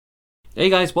Hey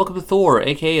guys, welcome to Thor,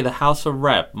 aka the House of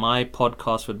R.E.P, my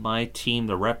podcast with my team,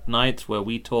 the R.E.P Knights, where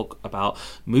we talk about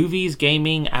movies,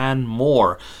 gaming, and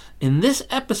more. In this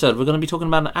episode, we're going to be talking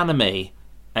about an anime.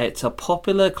 It's a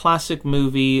popular classic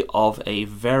movie of a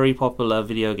very popular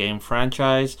video game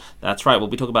franchise. That's right, we'll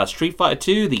be talking about Street Fighter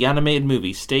 2, the animated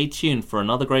movie. Stay tuned for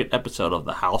another great episode of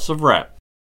the House of R.E.P.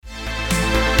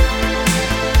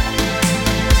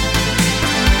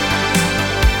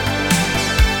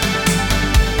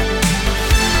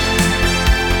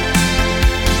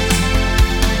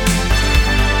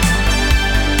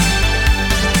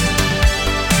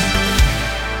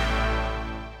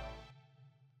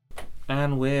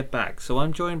 And we're back. So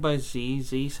I'm joined by Z.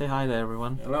 Z, say hi there,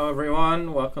 everyone. Hello,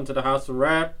 everyone. Welcome to the House of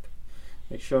R.E.P.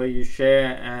 Make sure you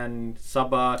share and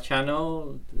sub our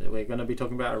channel. We're going to be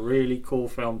talking about a really cool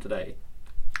film today.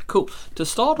 Cool. To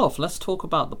start off, let's talk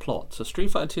about the plot. So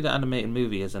Street Fighter 2, the animated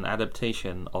movie, is an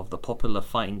adaptation of the popular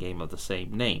fighting game of the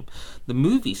same name. The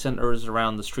movie centers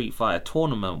around the Street Fighter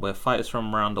tournament where fighters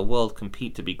from around the world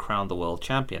compete to be crowned the world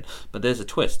champion. But there's a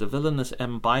twist. The villainous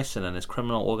M. Bison and his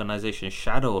criminal organization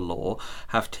T.H.O.R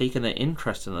have taken an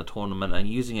interest in the tournament and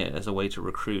using it as a way to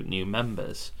recruit new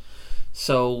members.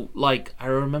 So, I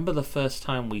remember the first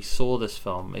time we saw this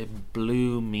film, it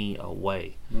blew me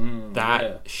away.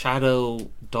 Shadow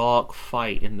dark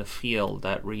fight in the field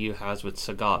that Ryu has with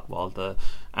Sagat while the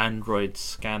android's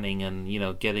scanning and,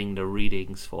 getting the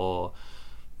readings for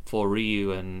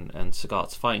Ryu and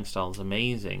Sagat's fighting style is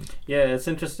amazing. Yeah, it's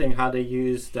interesting how they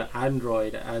use the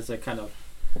android as a kind of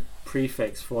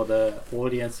prefix for the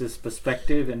audience's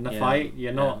perspective in the fight.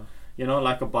 You're not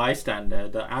like a bystander.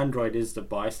 The android is the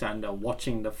bystander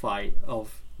watching the fight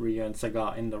of Ryu and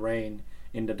Sagat in the rain,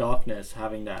 in the darkness,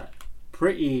 having that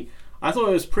I thought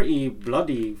it was pretty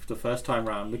bloody the first time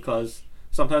round because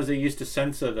sometimes they used to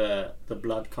censor the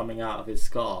blood coming out of his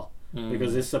scar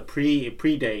because it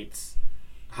predates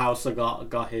how Sagat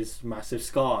got his massive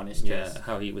scar on his chest. Yeah,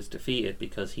 how he was defeated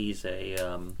because he's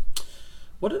a...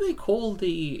 what do they call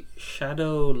the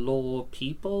Shadow Law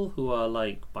people who are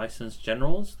like Bison's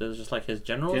generals? They're just like his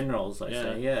generals? Generals, I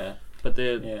say, yeah. But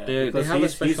they have a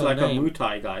special he's like name. a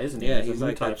Muay guy, isn't he? Yeah, he's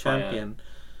like a champion.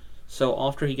 So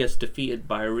after he gets defeated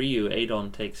by Ryu,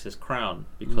 Adon takes his crown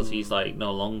because he's like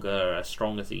no longer as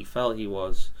strong as he felt he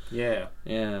was. Yeah.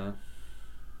 Yeah.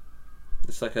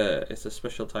 It's a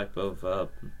special type of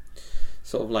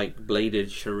sort of like bladed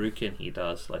shuriken he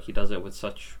does. Like he does it with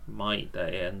such might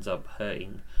that it ends up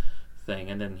hurting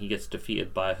thing, and then he gets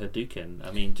defeated by a Hadouken.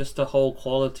 I mean, just the whole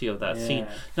quality of that scene.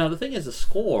 Now the thing is,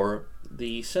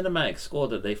 the cinematic score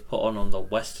that they've put on the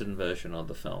Western version of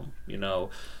the film,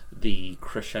 the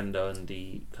crescendo and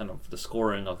the kind of the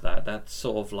scoring of that's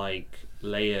sort of like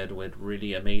layered with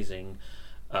really amazing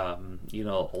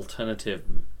alternative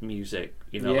music,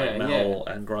 like metal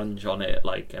and grunge on it,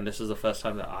 and this is the first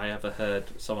time that I ever heard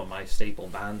some of my staple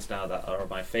bands now that are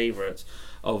my favorites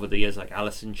over the years, like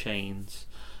Alice in Chains,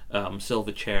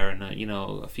 Silverchair, and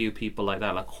a few people like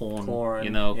that, like Korn,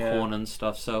 Korn and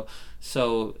stuff.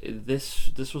 So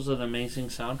this was an amazing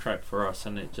soundtrack for us,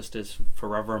 and it just is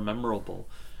forever memorable.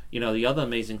 The other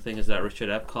amazing thing is that Richard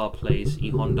Epcar plays E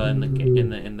Honda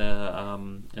in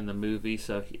the movie,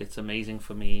 so it's amazing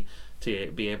for me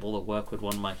to be able to work with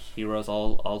one of my heroes.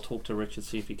 I'll talk to Richard,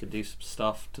 see if he can do some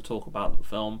stuff to talk about the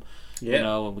film,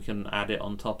 and we can add it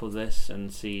on top of this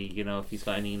and see, if he's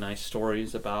got any nice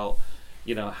stories about,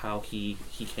 how he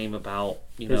came about,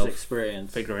 his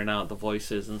experience, figuring out the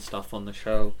voices and stuff on the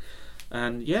show.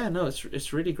 And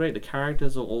it's really great. The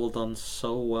characters are all done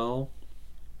so well.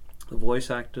 The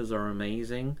voice actors are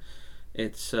amazing.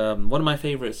 It's one of my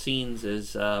favorite scenes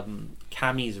is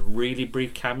Cammy's really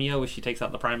brief cameo where she takes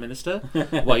out the Prime Minister.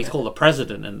 Well, he's called the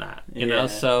President in that, you know.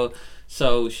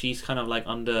 So she's kind of like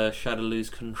under Shadowloo's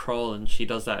control, and she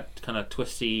does that kind of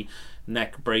twisty,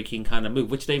 neck-breaking kind of move,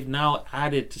 which they've now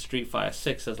added to Street Fighter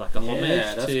 6 as like a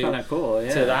homage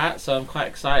to that. So I'm quite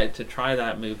excited to try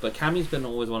that move. But Cammy's been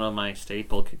always one of my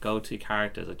staple go-to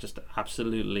characters. I just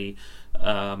absolutely,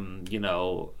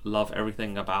 love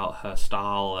everything about her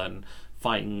style and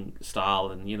fighting style,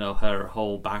 and her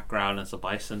whole background as a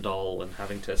Bison doll and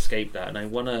having to escape that. And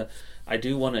I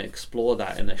do want to explore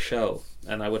that in a show,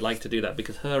 and I would like to do that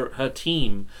because her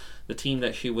team, the team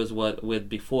that she was with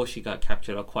before she got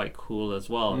captured, are quite cool as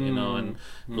well,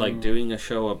 and doing a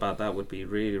show about that would be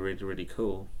really, really, really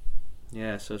cool.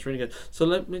 Yeah, so it's really good.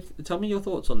 So tell me your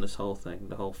thoughts on this whole thing,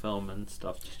 the whole film and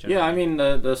stuff. Yeah, I mean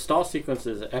the start sequence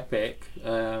is epic.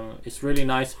 It's really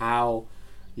nice how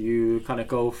you kind of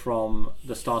go from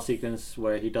the start sequence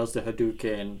where he does the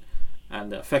Hadouken,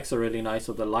 and the effects are really nice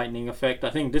of the lightning effect. I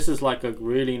think this is like a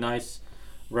really nice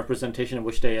representation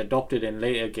which they adopted in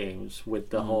later games with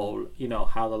the whole,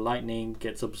 how the lightning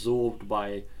gets absorbed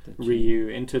by Ryu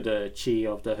into the chi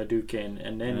of the Hadouken,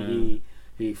 and then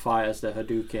he fires the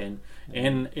Hadouken.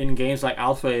 In games like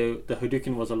Alpha, the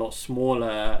Hadouken was a lot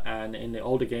smaller, and in the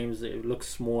older games it looks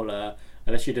smaller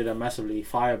unless you did a massively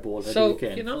fireball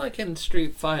Hadouken. So, like in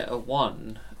Street Fighter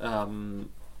 1,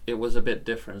 it was a bit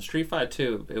different. Street Fighter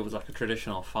 2, it was like a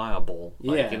traditional fireball.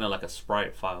 Like a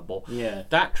sprite fireball. Yeah.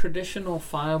 That traditional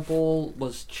fireball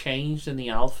was changed in the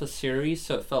Alpha series,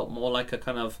 so it felt more like a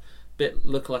kind of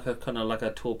looked like a kind of like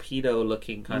a torpedo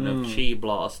looking kind of chi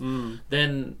blast.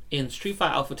 Then in Street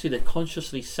Fighter Alpha 2, they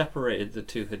consciously separated the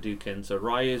two Hadoukens. So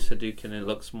Ryu's Hadouken, it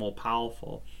looks more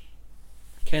powerful.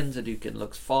 Ken's Hadouken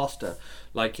looks faster,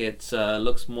 like it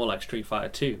looks more like Street Fighter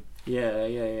 2.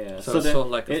 Yeah. So it's sort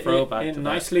of like a throwback it to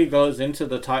nicely goes into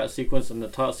the title sequence, and the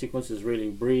title sequence is really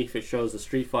brief. It shows the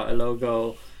Street Fighter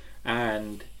logo,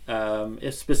 and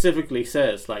it specifically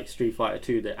says like Street Fighter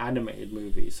 2, the animated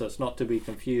movie, so it's not to be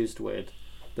confused with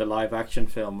the live action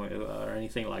film or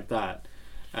anything like that.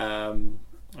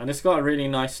 And it's got a really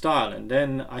nice style, and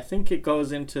then I think it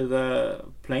goes into the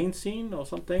plane scene or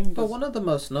something. But one of the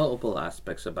most notable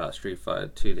aspects about Street Fighter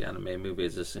 2, the anime movie,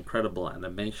 is this incredible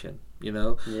animation.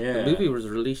 The movie was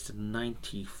released in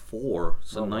 1994,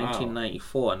 so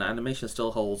 1994, and the animation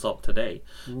still holds up today.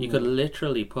 You could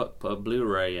literally put a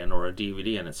Blu-ray in or a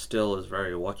DVD, and it still is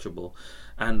very watchable.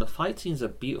 And the fight scenes are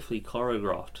beautifully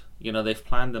choreographed. They've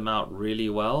planned them out really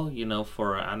well,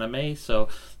 for anime. So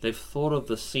they've thought of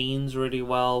the scenes really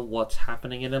well, what's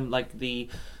happening in them. Like the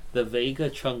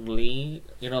Vega Chun-Li,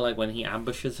 like when he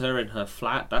ambushes her in her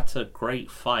flat, that's a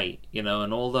great fight, and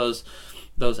all those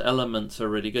elements are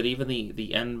really good. Even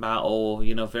the end battle,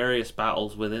 various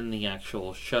battles within the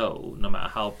actual show, no matter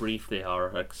how brief they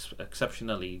are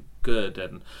exceptionally good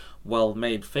and well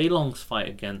made. Fei Long's fight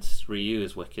against Ryu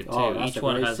is wicked too. Each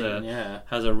one has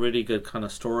a really good kind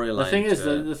of storyline. The thing is,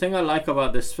 the thing I like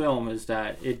about this film is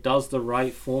that it does the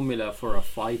right formula for a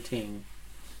fighting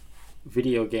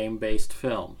video game based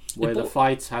film, where the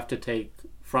fights have to take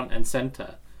front and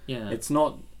center. It's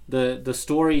not the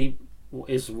story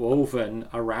is woven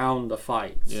around the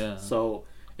fights. So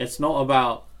it's not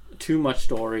about too much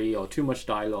story or too much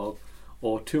dialogue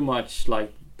or too much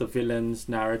like the villain's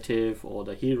narrative or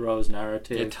the hero's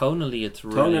narrative. Tonally it's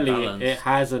really balanced. It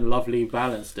has a lovely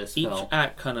balance, this Each film.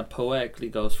 act kind of poetically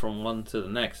goes from one to the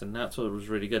next, and that's what was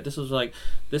really good. This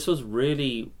was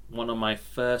really one of my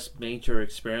first major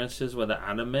experiences with the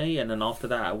anime, and then after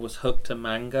that I was hooked to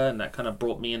manga, and that kind of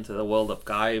brought me into the world of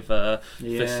Guyver,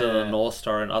 Fist of the North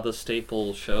Star, and other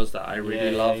staple shows that I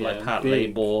really love, like Pat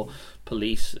Label,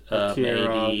 Police,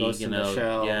 Akira, 80, Ghost in the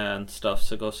Shell. and stuff.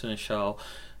 So Ghost in the Shell.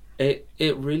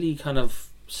 It really kind of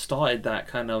started that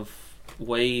kind of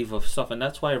wave of stuff, and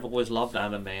that's why I've always loved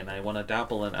anime, and I want to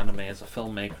dabble in anime as a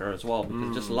filmmaker as well,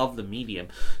 because I just love the medium.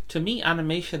 To me,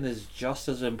 animation is just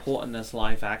as important as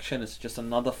live action. It's just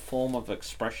another form of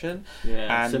expression.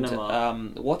 And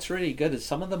cinema. What's really good is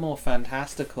some of the more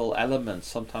fantastical elements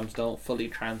sometimes don't fully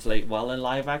translate well in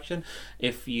live action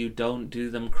if you don't do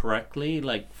them correctly.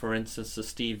 Like, for instance, the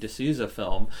Steve D'Souza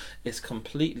film is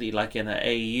completely like in an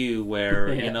AU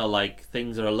where like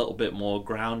things are a little bit more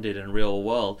grounded in real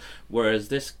world, whereas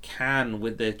this can,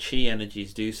 with the chi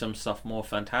energies, do some stuff more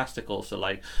fantastical. So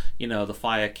like, the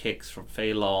fire kicks from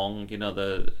Fei Long,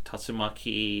 the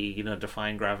Tatsumaki,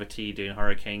 defying gravity, doing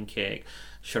hurricane kick,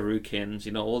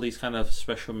 shurikens, all these kind of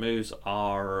special moves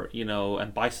are,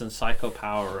 and Bison Psycho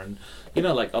Power, and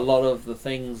like a lot of the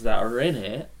things that are in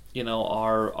it,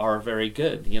 are very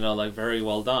good, like very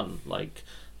well done. Like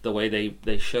the way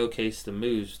they showcase the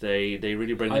moves, they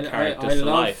really bring the characters to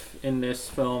life. In this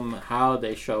film how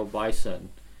they show Bison.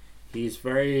 He's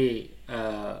very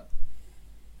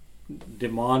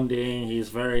demanding. He's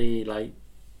very like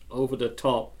over the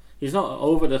top. He's not an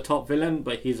over the top villain,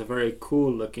 but he's a very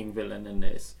cool looking villain in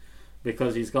this,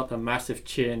 because he's got the massive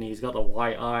chin, he's got the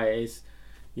white eyes,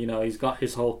 he's got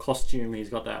his whole costume, he's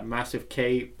got that massive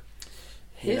cape.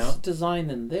 His design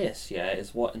in this,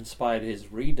 is what inspired his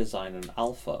redesign in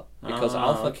Alpha. Because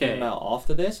Alpha came out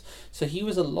after this, so he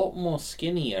was a lot more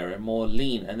skinnier and more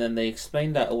lean, and then they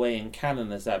explained that away in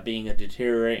canon as that being a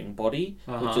deteriorating body,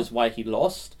 which is why he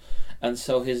lost. And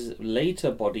so his later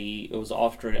body, it was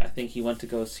after, I think he went to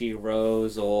go see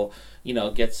Rose, or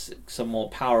gets some more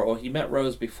power, or he met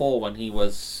Rose before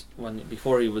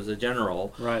before he was a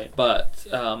general. Right. But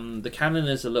the canon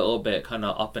is a little bit kind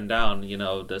of up and down.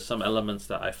 There's some elements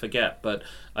that I forget, but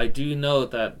I do know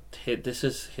that this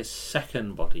is his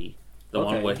second body. The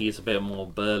one where he's a bit more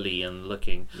burly and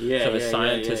looking. Yeah, so his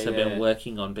scientists have been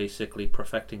working on basically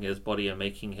perfecting his body and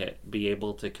making it be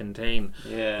able to contain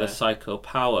the psycho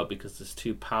power, because it's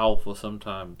too powerful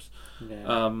sometimes.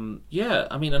 I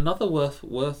mean, another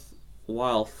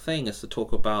worthwhile thing is to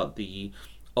talk about the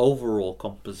overall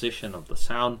composition of the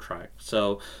soundtrack.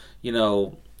 So, you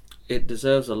know, it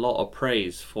deserves a lot of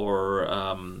praise for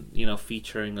you know,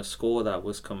 featuring a score that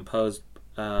was composed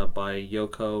by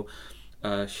Yoko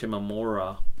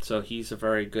Shimomura. So he's a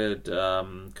very good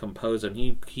composer, and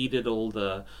he did all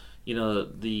the, you know,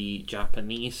 the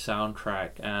Japanese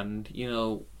soundtrack, and you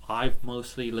know, I've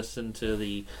mostly listened to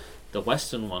the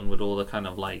Western one with all the kind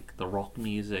of like the rock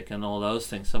music and all those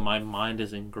things, so my mind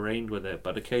is ingrained with it.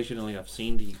 But occasionally I've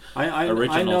seen the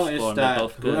original score, and they're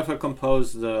both good. Whoever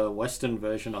composed the Western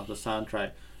version of the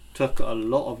soundtrack took a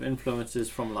lot of influences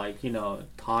from, like, you know,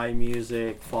 Thai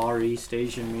music, Far East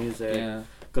Asian music.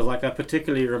 Because, like, I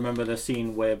particularly remember the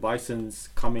scene where Bison's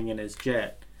coming in his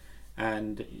jet,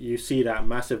 and you see that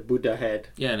massive Buddha head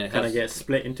and it kind of gets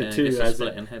split into two.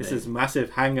 It's this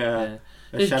massive hangar.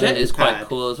 His jet is quite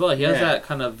cool as well. He has that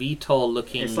kind of VTOL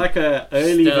looking. It's like a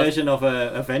early version of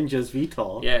a Avengers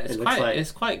VTOL. Yeah,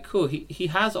 it's quite cool. He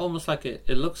has almost like it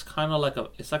looks kind of like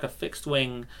it's like a fixed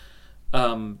wing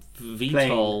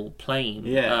VTOL plane.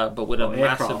 But with a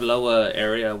massive lower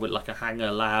area with like a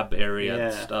hangar lab area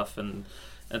and stuff and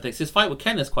things. His fight with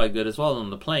Ken is quite good as well on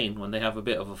the plane, when they have a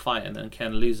bit of a fight and then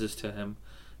Ken loses to him.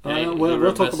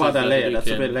 We'll talk about that later. That's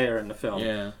a bit later in the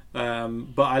film.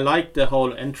 But I like the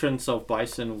whole entrance of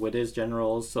Bison with his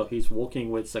generals. So he's walking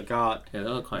with Sagat,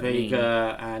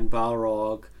 Vega, and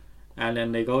Balrog. And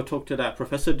then they go talk to that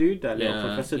professor dude, little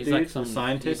professor dude, like some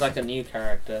scientist. He's like a new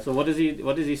character. So what does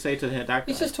he say to that guy?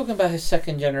 He's just talking about his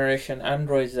second generation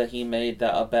androids that he made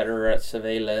that are better at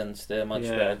surveillance. They're much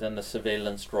better than the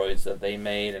surveillance droids that they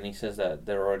made, and he says that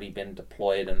they're already been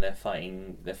deployed and they're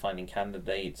finding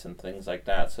candidates and things like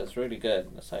that. So it's really good.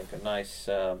 It's like a nice.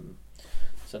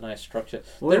 It's a nice structure.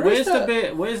 Where's the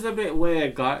bit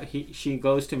where she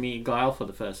goes to meet Guile for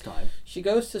the first time? She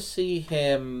goes to see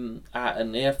him at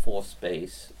an Air Force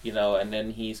base, you know, and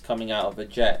then he's coming out of a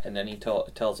jet, and then he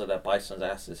tells her that Bison's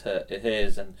ass is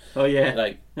his, and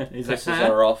like pisses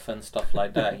her off and stuff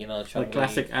like that, you know. The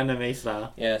classic anime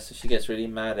style. Yeah, so she gets really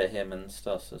mad at him and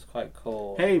stuff. So it's quite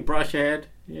cool. Hey, brushhead,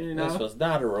 you know. This was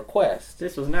not a request.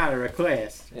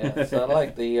 Yeah, so I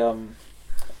like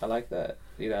I like that.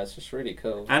 You know, it's just really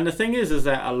cool. And the thing is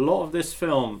that a lot of this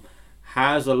film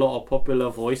has a lot of popular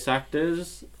voice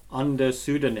actors under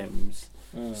pseudonyms.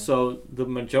 So the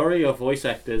majority of voice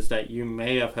actors that you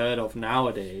may have heard of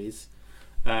nowadays,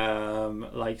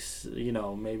 like, you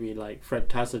know, maybe like Fred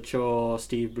Tassachor,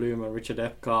 Steve Bloom, and Richard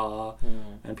Epcar,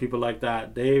 and people like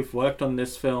that, they've worked on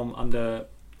this film under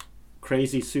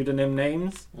crazy pseudonym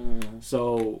names.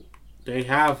 So they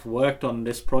have worked on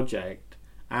this project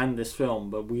and this film,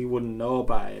 but we wouldn't know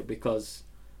about it because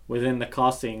within the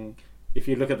casting, if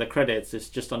you look at the credits, it's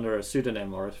just under a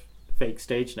pseudonym or a fake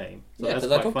stage name. So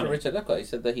because I talked to Richard Epcar. He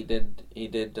said that he did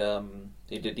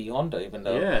E Honda, even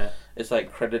though it's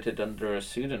like credited under a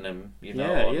pseudonym. You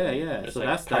know, So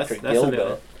like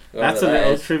that's a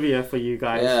little trivia for you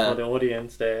guys, for the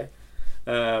audience there.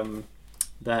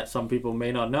 That some people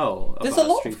may not know. There's a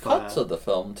lot of cuts of the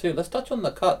film too. Let's touch on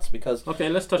the cuts because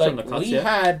let's touch on the cuts.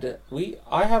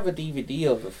 I have a DVD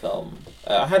of the film.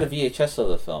 I had a VHS of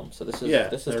the film, so this is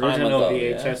the time original ago.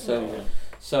 VHS.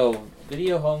 So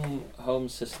video home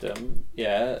system.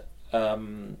 Had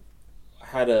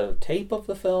a tape of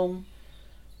the film.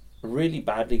 Really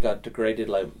badly got degraded.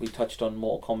 Like we touched on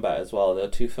Mortal Kombat as well. There are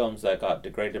two films that got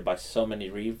degraded by so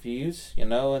many reviews, you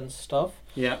know, and stuff.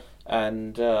 Yeah.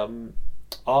 And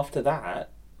after that,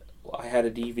 I had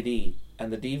a DVD,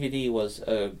 and the DVD was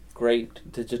a great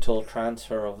digital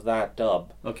transfer of that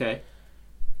dub. Okay.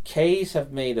 K's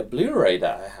have made a Blu-ray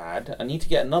that I had. I need to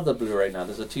get another Blu-ray now.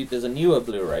 There's a newer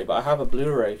Blu-ray, but I have a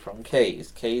Blu-ray from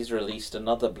K's. K's released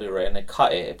another Blu-ray, and they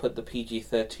cut it. It put the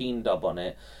PG-13 dub on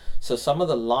it. So some of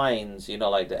the lines, you know,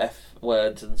 like the F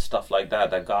words and stuff like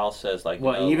that Guile says, like,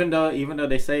 well, you know, even though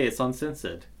they say it's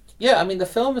uncensored. Yeah, I mean, the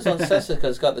film is uncensored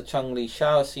because it's got the Chung-Li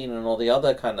shower scene and all the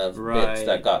other kind of bits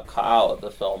that got cut out of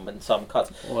the film in some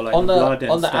cuts. Or like on the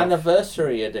stuff.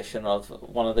 Anniversary edition of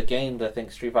one of the games, I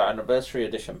think Street Fighter Anniversary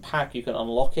Edition pack, you can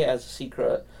unlock it as a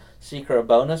secret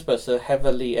bonus, but it's a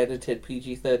heavily edited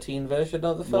PG-13 version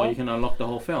of the film. Well, you can unlock the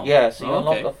whole film. Yeah, so you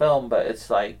unlock the film, but it's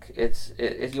like it's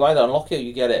you either unlock it or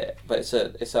you get it, but it's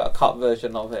a cut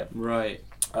version of it. Right.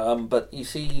 But you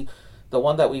see, the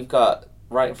one that we've got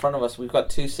right in front of us, we've got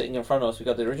two sitting in front of us. We've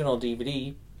got the original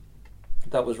DVD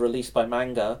that was released by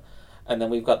Manga, and then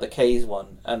we've got the K's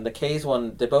one. And the K's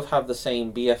one, they both have the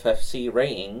same BFFC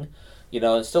rating,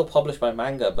 it's still published by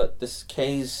manga, but this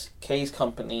K's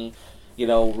company,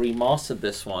 remastered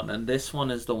this one, and this one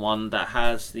is the one that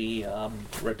has the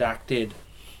redacted,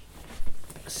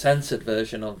 censored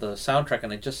version of the soundtrack,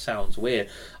 and it just sounds weird.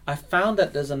 I found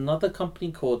that there's another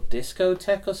company called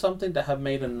Discotech or something that have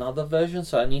made another version,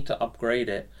 so I need to upgrade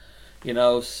it.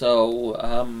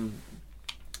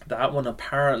 That one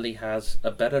apparently has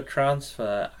a better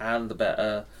transfer and a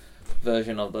better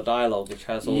version of the dialogue, which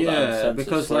has all that uncensored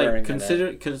because swearing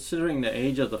considering the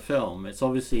age of the film, it's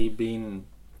obviously been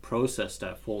processed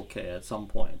at 4K at some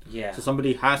point. Yeah. So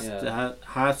somebody has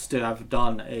to have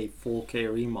done a 4K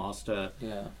remaster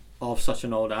of such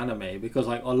an old anime, because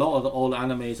like a lot of the old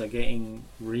animes are getting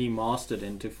remastered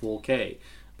into 4K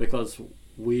because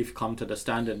we've come to the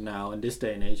standard now in this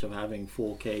day and age of having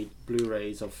 4K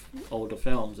Blu-rays of older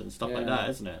films and stuff like that,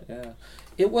 isn't it? Yeah.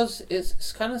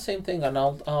 It's kind of the same thing, and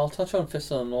I'll touch on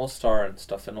Fist of the North Star and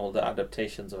stuff and all the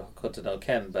adaptations of Hokuto no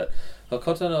Ken, but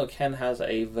Hokuto no Ken has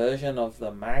a version of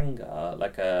the manga,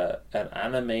 like an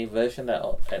anime version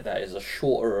that is a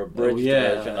shorter, abridged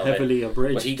version of heavily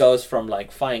abridged. Where he goes from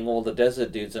like fighting all the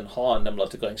desert dudes and harming them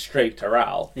to going straight to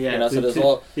Rao. Yeah,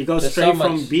 so he goes straight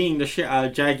from beating the shit out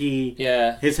of Jaggy,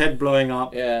 his head blowing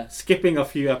up, skipping a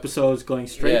few episodes, going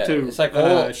straight to it's like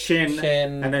Shin,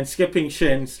 and then skipping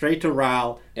Shin straight to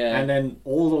Rao, and then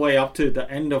all the way up to the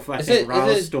end of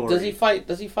Rao's story. Does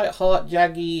he fight Heart,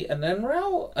 Jaggy, and then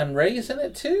Rao? And Ray's in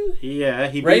it too?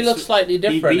 Yeah, Ray looks slightly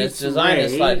different. His design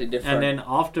is slightly different. And then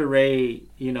after Ray,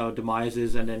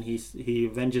 demises, and then he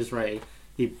avenges Ray,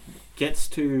 he gets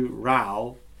to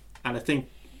Rao, and I think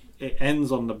it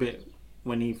ends on the bit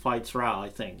when he fights Rao, I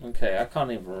think. Okay, I can't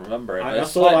even remember it.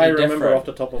 That's all I remember off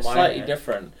the top of my head. It's slightly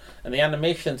different. And the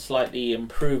animation's slightly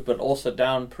improved, but also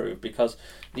downimproved, because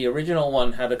the original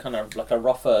one had a kind of like a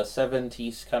rougher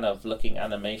 70s kind of looking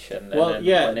animation. Well, and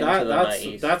then went into the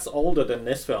 90s. That's older than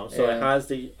this film, so it has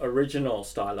the original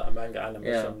style of manga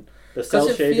animation. The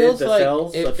cell shaded,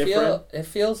 cells are different. It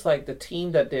feels like the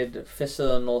team that did Fist of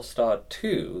the North Star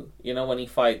 2, when he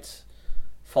fights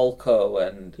Falco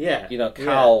and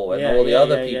Cal and all the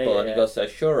other people, and he goes to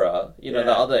Ashura,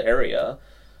 the other area.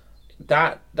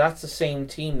 That's the same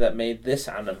team that made this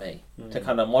anime to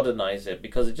kind of modernize it,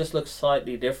 because it just looks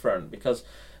slightly different. Because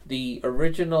the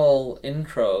original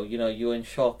intro, you in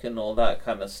shock and all that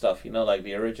kind of stuff, like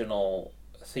the original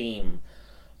theme,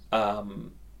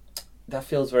 that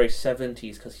feels very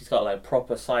 70s, because he's got like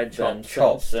proper sideburn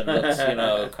chops and looks,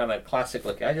 kind of classic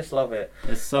looking. I just love it.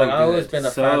 It's so good. I've always been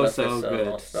a fan of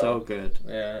this. So good.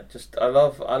 Yeah, I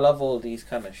love all these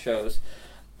kind of shows.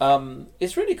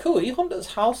 It's really cool. E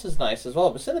Honda's house is nice as well,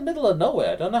 but it's in the middle of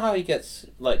nowhere. I don't know how he gets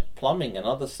like plumbing and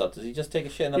other stuff. Does he just take a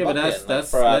shit in a bucket?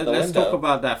 Let's talk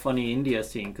about that funny India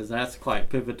scene, because that's quite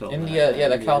pivotal.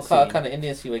 The Calcutta kind of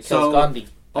India scene where he kills Gandhi.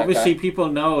 Obviously, people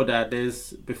know that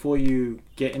before you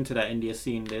get into that India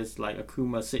scene, there's like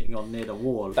Akuma sitting on near the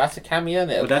wall. That's a cameo,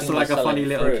 but that's like a funny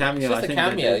little cameo. It's just a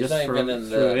cameo. He's not even in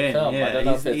the film.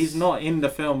 Yeah, he's not in the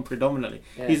film predominantly.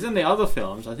 Yeah. He's in the other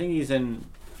films. I think he's in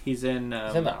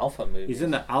the Alpha movie. He's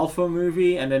in the Alpha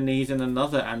movie, and then he's in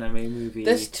another anime movie.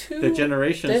 There's two. The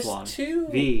Generations one.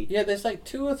 V. Yeah, there's like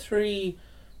two or three.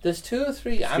 There's two or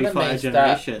three animes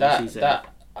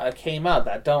that came out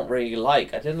that I don't really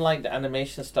like. I didn't like the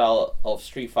animation style of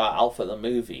Street Fighter Alpha the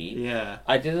movie. Yeah.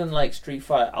 I didn't like Street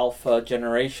Fighter Alpha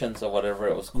Generations or whatever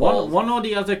it was called. One or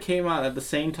the other came out at the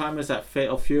same time as that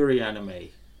Fatal Fury anime.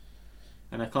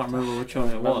 And I can't remember which one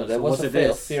it was. There was a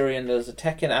Fatal Fury, and there was a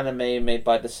Tekken anime made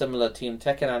by the similar team.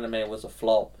 Tekken anime was a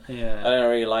flop. Yeah. I don't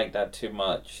really like that too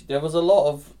much. There were a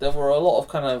lot of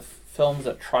kind of films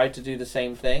that tried to do the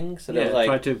same thing. So they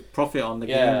tried to profit on the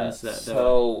games.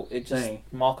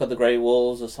 Mark of the Grey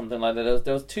Wolves or something like that.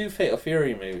 There was two Fatal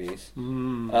Fury movies.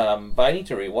 But I need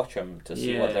to rewatch them to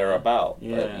see what they're about.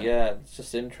 Yeah. But it's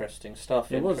just interesting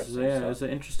stuff. It was an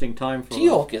interesting time for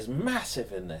T.H.O.R is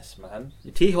massive in this, man.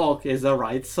 T.H.O.R is the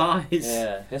right size.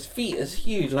 Yeah, his feet is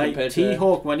huge. Like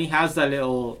T.H.O.R when he has that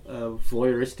little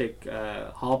voyeuristic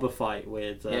harbour fight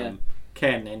with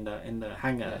Ken in the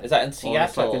hangar. Is that in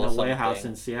Seattle? Like in a warehouse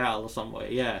in Seattle or somewhere.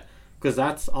 Yeah, because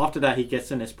that's after that he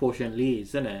gets in his Porsche and leaves,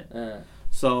 isn't it? Yeah.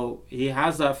 So he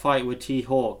has that fight with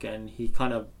T.H.O.R and he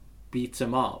kind of beats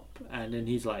him up, and then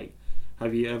he's like,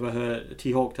 "Have you ever heard?"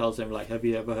 T.H.O.R tells him like, "Have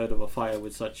you ever heard of a fighter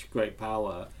with such great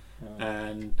power?"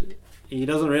 And he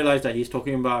doesn't realize that he's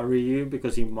talking about Ryu,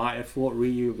 because he might have fought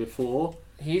Ryu before.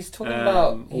 He's talking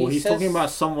about, he's talking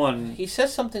about someone. He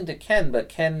says something to Ken, but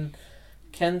Ken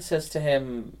says to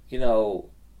him,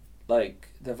 like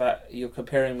you're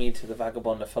comparing me to the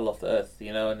vagabond that fell off the earth,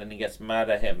 you know, and then he gets mad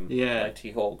at him. Yeah. Like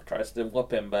T.H.O.R tries to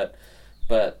whoop him, but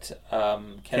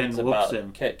Ken's whoops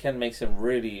him. Ken makes him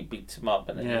really beats him up,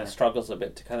 and then he struggles a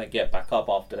bit to kind of get back up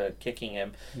after kicking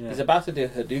him. Yeah. He's about to do a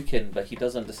Hadouken, but he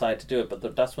doesn't decide to do it.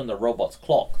 But that's when the robots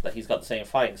clock that he's got the same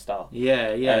fighting style.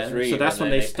 Yeah, yeah. So that's when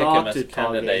they start to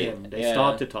target him. They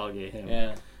start to target him.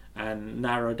 Yeah. And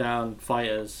narrow down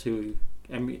fighters who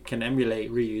can emulate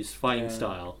Ryu's fighting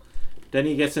style. Then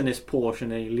he gets in his Porsche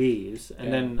and then he leaves.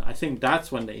 And then I think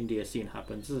that's when the India scene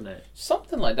happens, isn't it?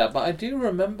 Something like that. But I do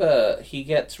remember he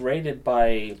gets raided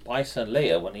by Bison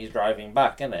later when he's driving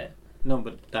back, isn't it? No,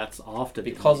 but that's after.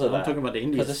 Because of that. I'm talking about the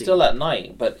India scene. Because it's still at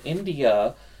night. But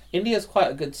India's quite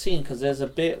a good scene because there's a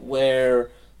bit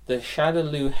where the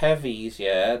Shadaloo heavies,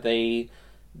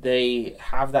 they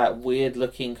have that weird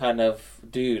looking kind of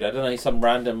dude. I don't know, he's some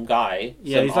random guy.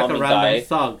 Yeah, he's like a random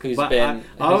thug. I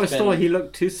always thought he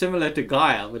looked too similar to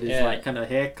Guile with his like kind of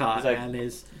haircut and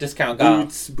his discount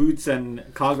boots and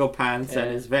cargo pants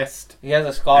and his vest. He has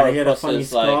a scar and he had a funny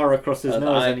scar across his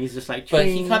nose, and he's just like. But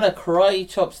he kind of karate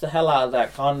chops the hell out of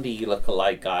that Gandhi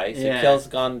lookalike guy. So he kills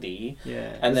Gandhi.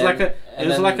 Yeah, and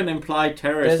it's like an implied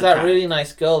terrorist. There's that really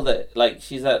nice girl that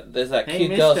there's that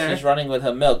cute girl. She's running with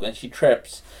her milk and she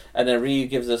trips. And then Ryu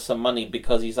gives her some money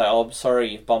because he's like, "Oh, I'm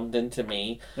sorry, you've bumped into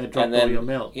me." And then all your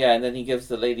milk. Yeah, and then he gives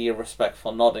the lady a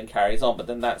respectful nod and carries on. But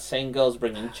then that same girl's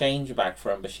bringing change back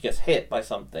for him, but she gets hit by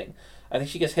something. I think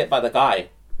she gets hit by the guy.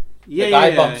 Yeah, the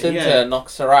guy bumps into her,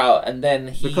 knocks her out, and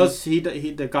then because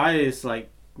the guy is like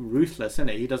ruthless, isn't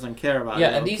it? He doesn't care about.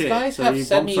 Yeah, and these guys have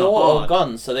semi-auto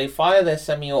guns, so they fire their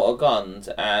semi-auto guns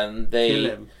and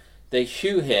they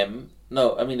shoot him.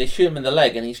 No, I mean they shoot him in the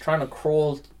leg, and he's trying to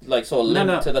crawl, like sort of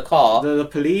limp to the car. The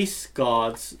police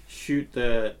guards shoot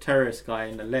the terrorist guy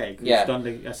in the leg who's done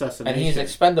the assassination, and he's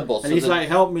expendable. And he's like,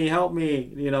 "Help me,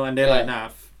 you know." And they're like,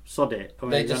 "Nah, sod it."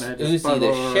 They just Uzi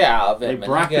the shit out of him. They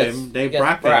brap him. They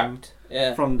brap him.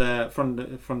 From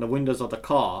the windows of the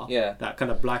car, that kind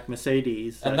of black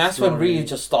Mercedes, and that's when Ryu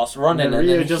just starts running, and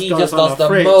then he just does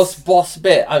the most boss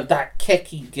bit of that kick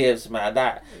he gives, man.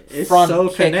 That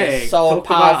front kick is so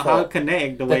powerful. How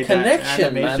kinetic the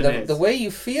connection, man, the way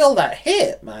you feel that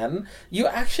hit, man. You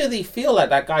actually feel like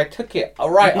that guy took it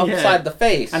right upside the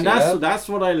face, and that's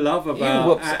what I love about he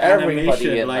whoops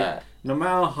everybody in like that. No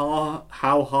matter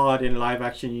how hard in live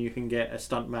action you can get a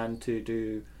stuntman to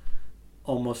do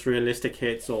almost realistic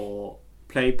hits or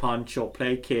play punch or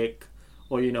play kick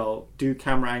or do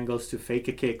camera angles to fake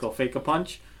a kick or fake a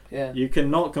punch, you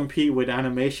cannot compete with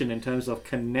animation in terms of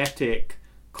kinetic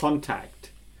contact.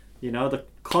 The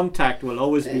contact will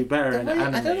always be better in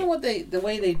anime. I don't know the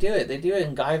way they do it. They do it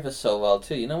in Guyver so well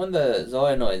too. When the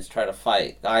Zoanoids try to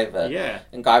fight Guyver,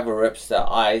 and Guyver rips their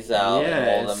eyes out and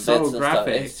all them so bits and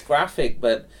graphic. Stuff. It's graphic,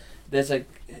 but there's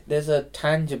a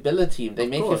tangibility. They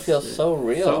make it feel so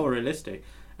real, so realistic.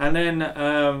 And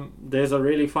then there's a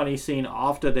really funny scene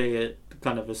after they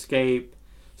kind of escape.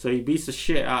 So he beats the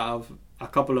shit out of a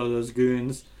couple of those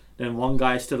goons. Then one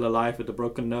guy's still alive with a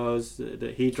broken nose.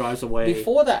 He drives away.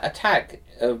 Before that attack,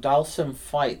 Dalsum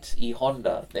fights E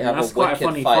Honda. They have that's a quite wicked a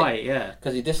funny fight,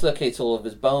 because he dislocates all of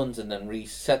his bones and then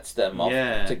resets them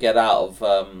off to get out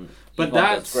of. But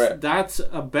that's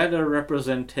a better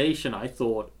representation, I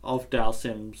thought, of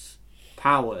Dalsim's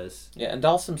powers. Yeah, and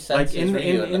Dalsim senses like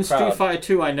in Street Fighter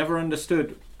 2, I never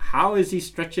understood how is he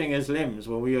stretching his limbs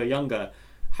when we were younger.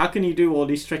 How can he do all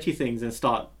these stretchy things and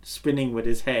start spinning with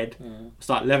his head,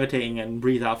 start levitating and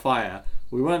breathe out fire?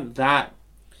 We weren't that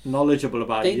knowledgeable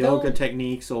about yoga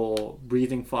techniques or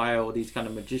breathing fire or these kind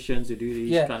of magicians who do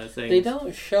these kind of things. They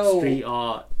don't show street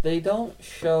art. They don't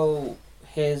show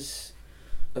his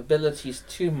abilities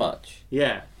too much.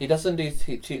 Yeah. He doesn't do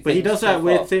too But he does that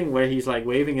weird thing where he's like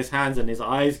waving his hands and his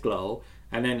eyes glow.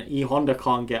 And then E Honda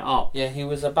can't get up. Yeah, he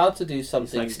was about to do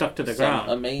something. He's like stuck to the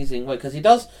ground. Amazing way, because he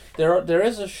does. There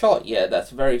is a shot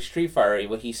that's very Street Fighter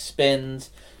where he spins.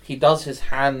 He does his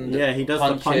hand. Yeah, he does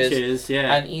the punches.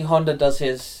 Yeah, and E Honda does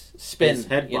his spin. His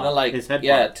headbutt. His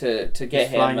headbutt. to get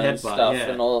him and stuff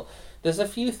and all. There's a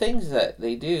few things that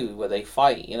they do where they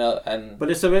fight, and. But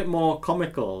it's a bit more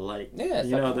comical,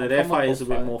 their fight is a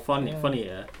bit more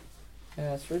funnier.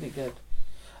 Yeah, it's really good.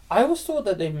 I always thought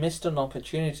that they missed an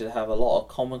opportunity to have a lot of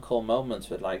comical moments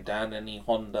with like Dan and E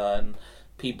Honda and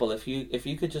people. If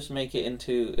you could just make it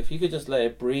into, if you could just let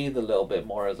it breathe a little bit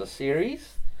more as a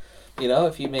series, You know,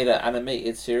 if you made an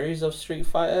animated series of Street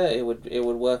Fighter, it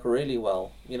would work really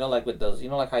well. You know, like with those, you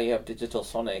know, like how you have digital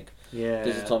Sonic,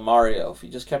 digital Mario. If you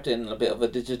just kept it in a bit of a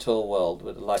digital world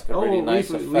with like a really nice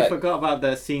effect. We forgot about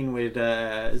that scene with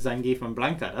Zangief and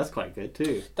Blanca. That's quite good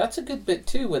too. That's a good bit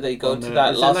too, where they go to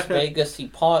that Las Vegas-y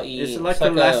party. It's like a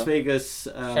Las Vegas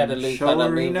show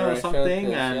arena or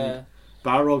something, and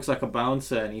Balrog's like a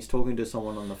bouncer, and he's talking to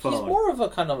someone on the phone. He's more of a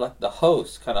kind of like the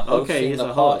host, kind of hosting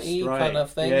the party kind of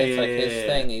thing. It's like his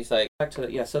thing. He's like,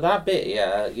 so that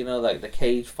bit, you know, like the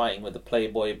cage fighting with the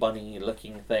Playboy bunny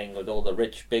looking thing with all the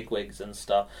rich bigwigs and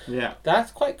stuff. Yeah.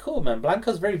 That's quite cool, man.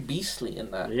 Blanca's very beastly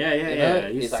in that. Yeah.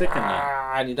 He's sick like, in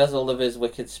that. And he does all of his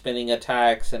wicked spinning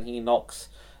attacks, and he knocks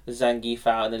Zangief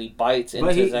out, and then he bites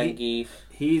into Zangief.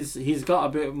 He's got a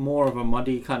bit more of a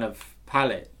muddy kind of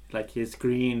palette. Like his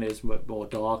green is more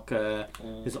darker.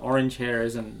 His orange hair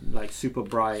isn't like super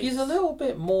bright. He's a little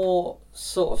bit more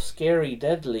sort of scary,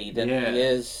 deadly than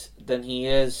he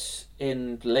is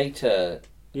in later.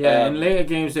 Yeah, in later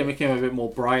games they became a bit more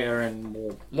brighter and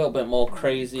more. A little bit more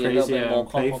crazy, a little bit more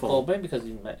comical. Maybe because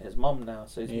he met his mum now,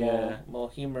 so he's more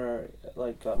humor,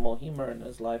 like more humor in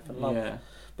his life and love. Yeah.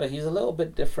 But he's a little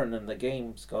bit different in the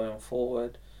games going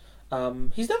forward.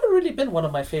 He's never really been one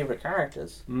of my favourite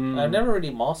characters. I've never really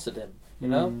mastered him, you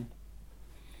know?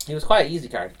 He was quite an easy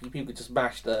character. People could just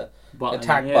mash the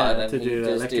attack button and he'd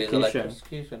just do his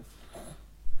electrocution.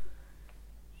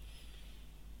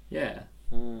 Yeah.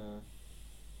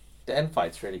 The end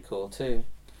fight's really cool too.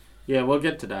 Yeah, we'll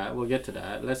get to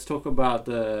that. Let's talk about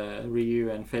the Ryu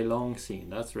and Fei Long scene.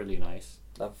 That's really nice.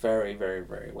 A very, very,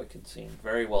 very wicked scene.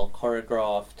 Very well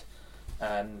choreographed.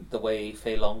 And the way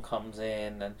Fei Long comes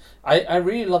in, and I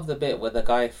really love the bit where the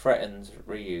guy threatens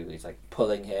Ryu. He's like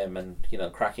pulling him and, you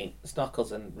know, cracking his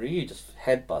knuckles, and Ryu just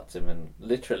headbutts him and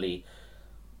literally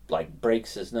like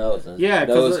breaks his nose. And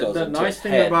because the nice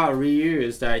thing about Ryu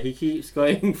is that he keeps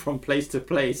going from place to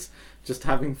place, just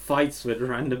having fights with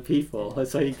random people.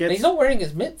 So he gets. And he's not wearing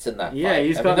his mitts in that. Yeah,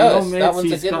 he's got no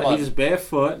mitts. He's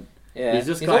barefoot. Yeah, he's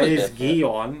just got his gi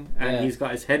on, and he's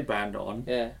got his headband on.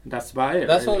 Yeah, that's about it.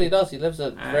 That's all he does. He lives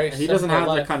a very. He doesn't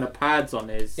have the kind of pads on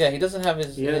his. Yeah, he doesn't have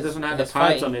his. He doesn't have the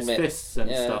pads on his fists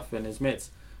and stuff and his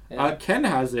mitts. Yeah. Ken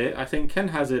has it. I think Ken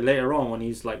has it later on when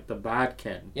he's like the bad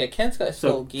Ken. Yeah, Ken's got his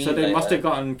full gi. So they must have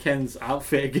gotten Ken's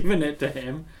outfit, given it to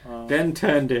him, then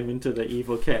turned him into the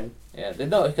evil Ken. Yeah, they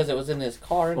know because it was in his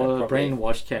car. Or the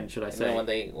brainwashed Ken, should I say? When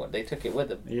they took it with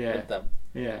them. With them.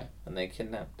 Yeah. And they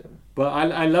kidnapped him. But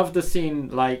I love the scene,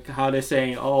 like how they're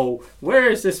saying, "Oh, where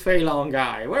is this Fei Long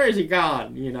guy? Where is he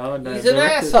gone?" You know, and he's an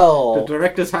asshole. The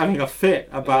director's having a fit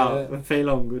about Fei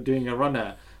Long doing a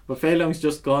runner. But Fei Long's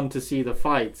just gone to see the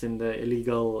fights in the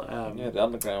illegal,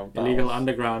 the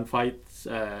underground fights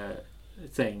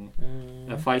thing,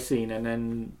 fight scene, and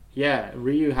then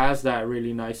Ryu has that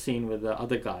really nice scene with the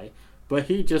other guy, but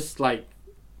he just like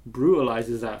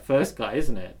brutalizes that first guy,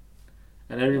 isn't it?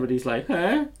 And everybody's like,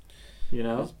 huh? You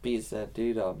know, just beats that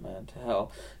dude up, man, to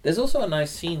hell. There's also a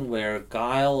nice scene where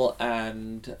Guile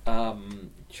and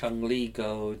Chun-Li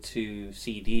go to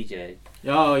see DJ.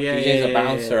 Oh yeah, DJ's a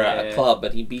bouncer at a club,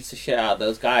 and he beats the shit out of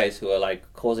those guys who are like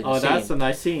causing a scene. Oh, that's a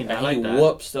nice scene. And he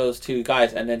whoops those two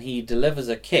guys, and then he delivers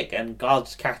a kick, and God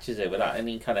catches it without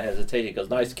any kind of hesitation. He goes,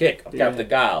 "Nice kick, Captain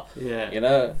Guile." Yeah, you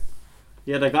know.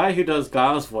 Yeah, the guy who does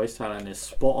Guile's voice talent is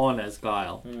spot on as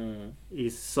Guile.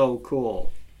 He's so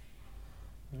cool.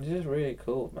 It's just really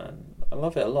cool, man. I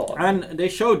love it a lot. And they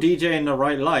show DJ in the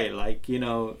right light. Like, you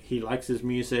know, he likes his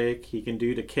music, he can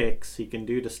do the kicks, he can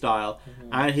do the style.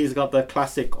 And he's got the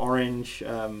classic orange,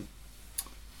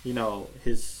 you know,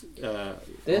 his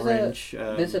orange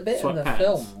There's a bit in the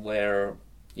film where,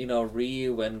 you know,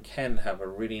 Ryu and Ken have a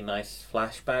really nice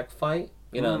flashback fight.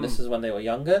 You know, and this is when they were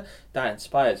younger. That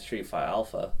inspired Street Fighter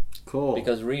Alpha. Cool.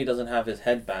 Because Ryu doesn't have his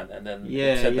headband, and then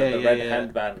it said that the red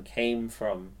headband came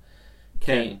from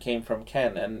Ken. Came from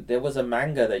Ken. And there was a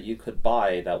manga that you could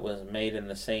buy that was made in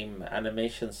the same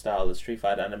animation style as Street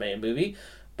Fighter animated movie,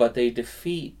 but they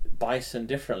defeat Bison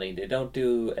differently. They don't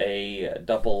do a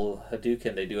double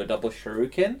Hadouken, they do a double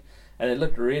Shuriken, and it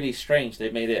looked really strange.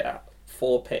 They made it a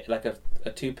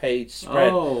 2-page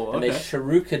spread, and they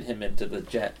Shuriken him into the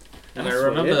jet. And I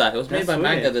remember that. It was made by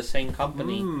manga, the same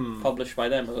company, published by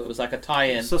them. It was like a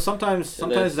tie-in. So sometimes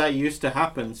that used to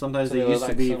happen. Sometimes there used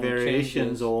to be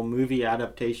variations or movie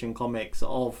adaptation comics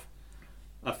of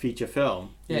a feature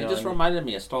film. Yeah, it just reminded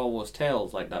me of Star Wars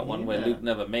Tales, like that one where Luke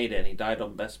never made it and he died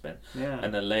on Bespin. Yeah.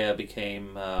 And then Leia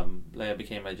became a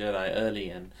Jedi early,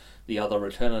 and the other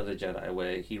Return of the Jedi,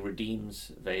 where he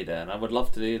redeems Vader, and I would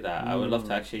love to do that. I would love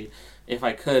to actually, if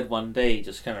I could one day,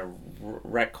 just kind of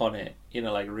retcon it,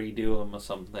 like redo them or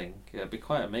something. It'd be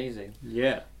quite amazing.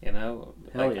 Yeah.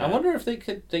 Like, I wonder if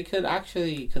they could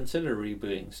actually consider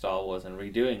rebooting Star Wars and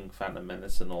redoing Phantom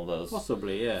Menace and all those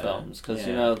possibly films, because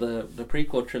the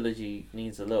prequel trilogy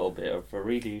needs a little bit of a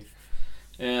redo.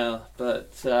 Yeah,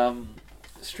 but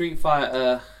Street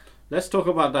Fighter. Let's talk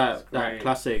about that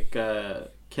classic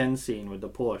Ken scene with the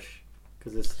Porsche,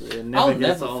 because I'll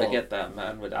never forget that,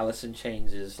 man. With Alice in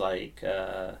Chains is like,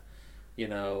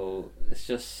 it's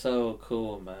just so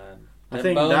cool, man. I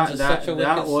think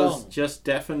that was just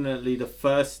definitely the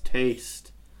first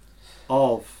taste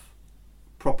of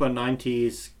proper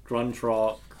 90s grunge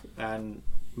rock and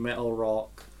metal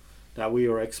rock that we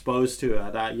were exposed to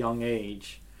at that young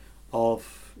age,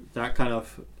 of that kind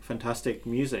of fantastic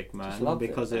music, man,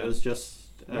 because it was just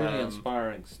really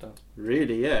inspiring stuff.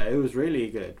 Really, yeah, it was really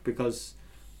good, because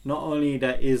not only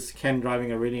that is Ken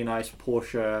driving a really nice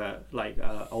Porsche, like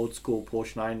old school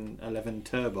Porsche 911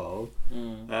 Turbo.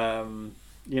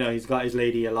 He's got his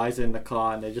lady Eliza in the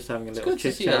car, and they're just having a little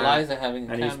chit chat. Eliza having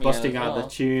a and he's busting out the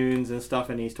tunes and stuff,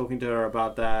 and he's talking to her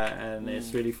about that, and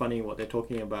it's really funny what they're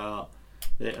talking about.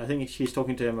 I think she's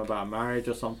talking to him about marriage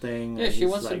or something. Yeah, she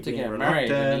wants him to get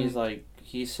married, and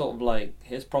he's sort of like,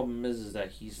 his problem is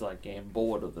that he's like getting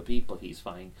bored of the people he's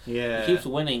fighting. Yeah, he keeps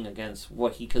winning against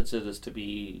what he considers to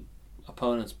be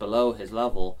opponents below his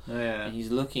level. Yeah, and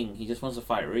he just wants to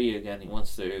fight Ryu again. He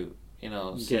wants to,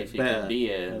 see if he can be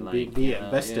it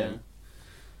and best him.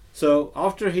 So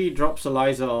after he drops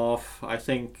Eliza off, I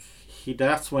think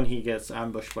that's when he gets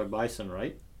ambushed by Bison,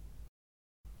 right?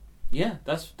 Yeah,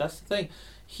 that's the thing.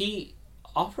 He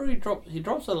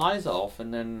drops Eliza off,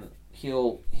 and then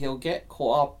he'll get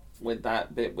caught up with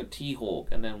that bit with T.H.O.R,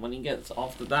 and then when he gets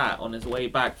after that on his way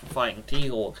back from fighting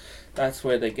T.H.O.R, that's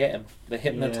where they get him. They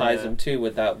hypnotize him too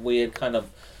with that weird kind of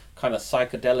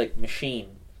psychedelic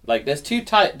machine. Like there's two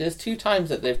times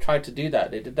that they've tried to do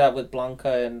that. They did that with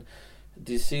Blanca and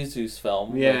D'Souza's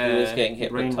film, where he was getting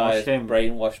hypnotized,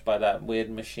 brainwashed by that weird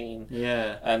machine.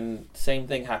 Yeah, and same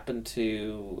thing happened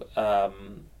to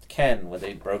Ken, where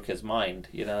they broke his mind.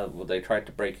 Where they tried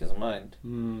to break his mind.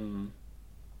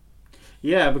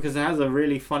 Yeah, because it has a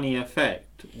really funny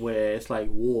effect where it's like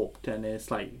warped, and it's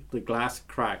like the glass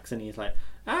cracks, and he's like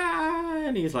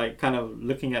and he's like kind of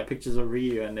looking at pictures of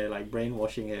Ryu, and they're like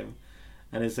brainwashing him.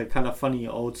 And it's a kind of funny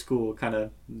old school kind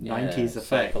of 90s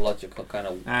effect. Psychological kind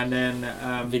of. And then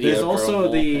there's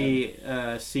also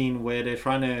the scene where they're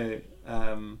trying to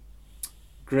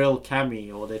grill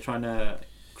Cammy, or they're trying to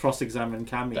cross-examine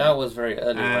Cammy. That was very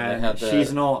early when they had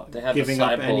she's not giving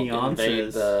up any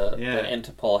answers. The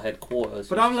Interpol headquarters.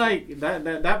 But I'm like,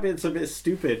 that bit's a bit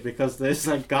stupid, because there's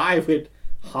a guy with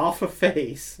half a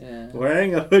face,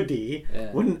 wearing a hoodie.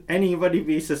 Wouldn't anybody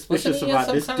be suspicious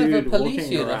about this dude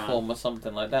walking around or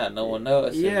something like that? No one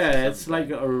noticed. Yeah, it's like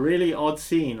a really odd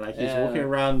scene. Like he's walking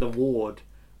around the ward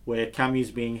where Cammy's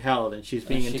being held, and she's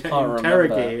being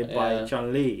interrogated by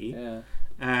Chun-Li,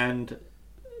 and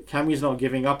Cammy's not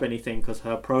giving up anything because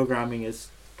her programming has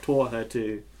taught her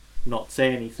to not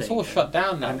say anything. It's all shut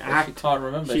down now. And she can't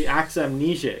remember. She acts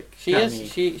amnesic.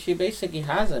 She basically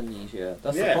has amnesia.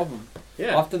 That's the problem.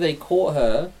 Yeah. After they caught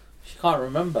her, she can't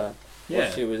remember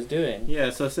what she was doing. Yeah,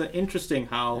 so it's interesting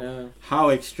how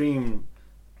extreme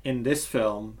in this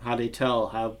film, how they tell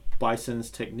how Bison's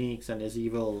techniques and his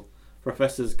evil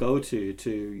professors go to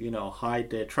hide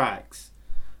their tracks,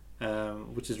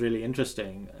 which is really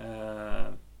interesting.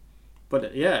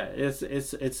 But yeah,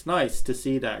 it's nice to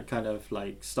see that kind of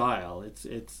like style.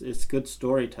 It's good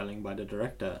storytelling by the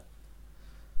director.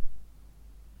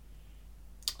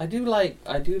 I do like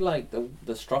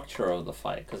the structure of the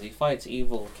fight, because he fights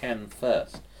Evil Ken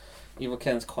first. Evil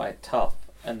Ken's quite tough,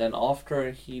 and then after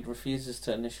he refuses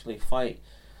to initially fight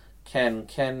Ken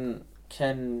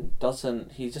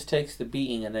doesn't. He just takes the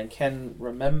beating, and then Ken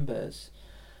remembers,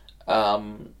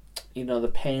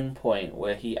 the pain point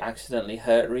where he accidentally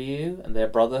hurt Ryu and their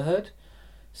brotherhood.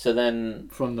 So then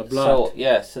from the blood.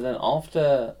 So then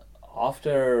after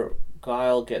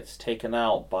Guile gets taken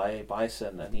out by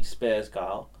Bison and he spares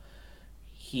Guile,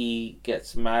 he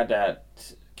gets mad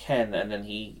at Ken, and then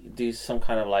he does some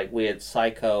kind of like weird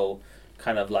psycho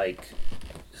kind of like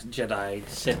Jedi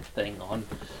Sith thing on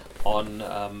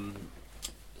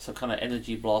some kind of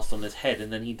energy blast on his head,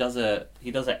 and then he does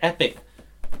an epic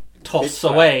toss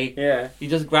away. Yeah. He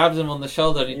just grabs him on the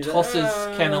shoulder and he tosses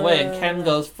Ken away, and Ken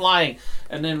goes flying,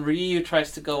 and then Ryu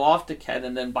tries to go after Ken,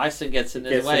 and then Bison gets in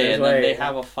his way, and then they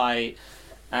have a fight,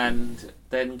 and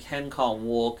then Ken can't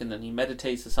walk, and then he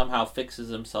meditates and somehow fixes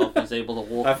himself. He's able to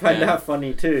walk. I find again. that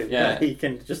funny too. Yeah, he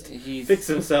can just fix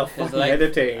himself by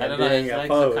meditating. I don't know. His legs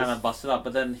are kind of busted up,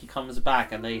 but then he comes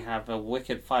back and they have a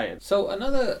wicked fight. So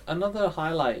another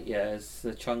highlight, is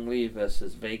the Chun-Li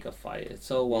versus Vega fight. It's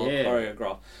so well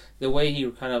choreographed. The way he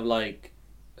kind of like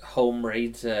home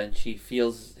raids her, and she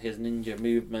feels his ninja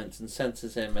movements and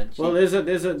senses him. And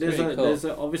there's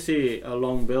obviously a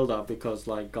long build up because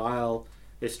like Guile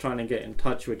is trying to get in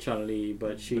touch with Chun-Li,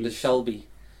 but she's with the Shelby.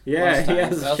 Yeah, Mustang. he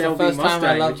has a Shelby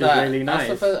Mustang, which is really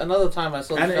nice. Another time I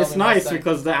saw the and Shelby it's nice Mustang.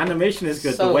 Because the animation is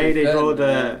good. So the way they good, draw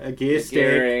the gear stick,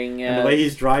 gearing, and the way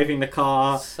he's driving the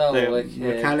car, the wicked.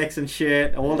 mechanics and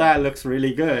shit, all that looks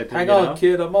really good. Hang on,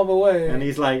 kid, I'm on my way. And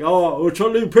he's like, oh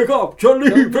Chun-Li, pick up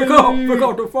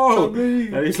the phone.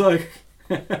 And he's like,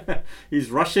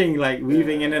 he's rushing, like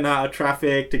weaving in and out of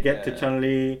traffic to get to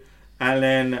Chun-Li, and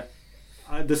then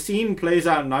the scene plays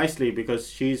out nicely because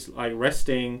she's like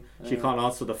resting, she can't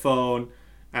answer the phone,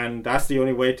 and that's the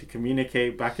only way to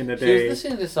communicate back in the day. She was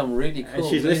listening to some really cool music. And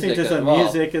she's listening to some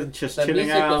music and just chilling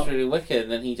out. The music was really wicked,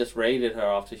 and then he just raided her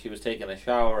after she was taking a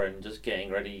shower and just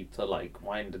getting ready to like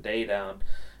wind the day down.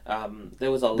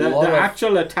 There was the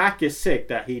actual attack is sick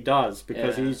that he does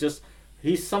because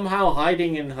he's somehow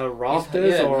hiding in her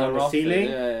rafters or on the ceiling.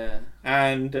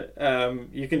 And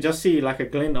you can just see like a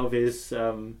glint of his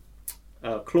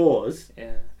claws,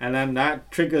 and then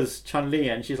that triggers Chun-Li,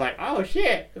 and she's like, "Oh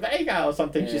shit, Vega" or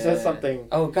something. She says something.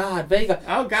 Oh God, Vega!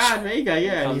 Oh God, Vega!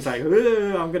 Yeah, and he's like,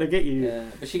 "Ooh, I'm gonna get you." Yeah,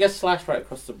 but she gets slashed right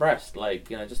across the breast, like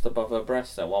just above her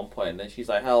breast at one point, and then she's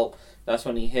like, "Help!" That's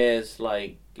when he hears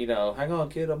like, "Hang on,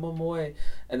 kid, I'm on my way."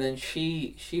 And then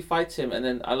she fights him, and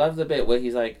then I love the bit where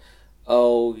he's like,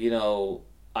 "Oh,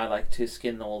 I like to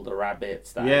skin all the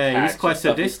rabbits." He's quite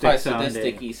sadistic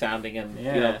sounding and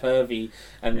pervy,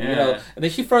 and and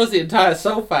then she throws the entire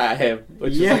sofa at him,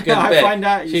 which is a good bit. I find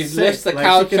that she lifts the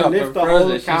couch up and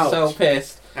throws it. She's so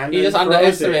pissed. And he just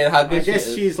underestimated how good she is. I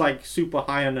guess she's like super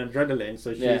high on adrenaline,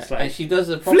 so she's like... And she does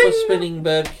a proper spinning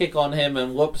bird kick on him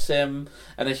and whoops him,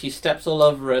 and then she steps all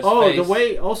over his face.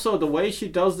 The way she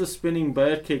does the spinning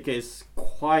bird kick is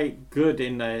quite good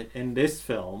in this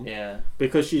film. Yeah.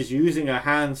 Because she's using her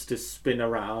hands to spin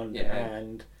around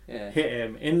and hit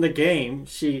him. In the game,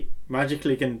 she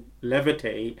magically can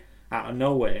levitate out of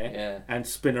nowhere and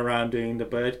spin around doing the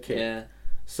bird kick. Yeah.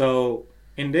 So...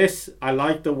 in this, I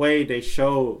like the way they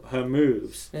show her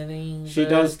moves. She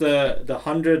does the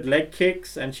 100 leg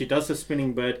kicks, and she does the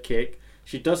spinning bird kick.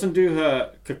 She doesn't do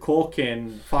her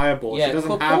Kokorkin fireball. She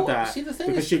doesn't have that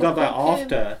because she got that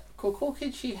after.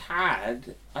 Kokorkin she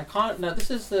had. I can't. Now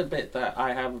this is the bit that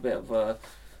I have a bit of a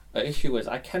issue with.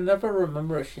 I can never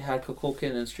remember if she had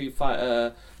Kokorkin in Street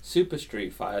Fighter, Super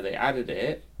Street Fighter. They added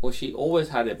it, or she always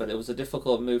had it, but it was a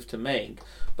difficult move to make.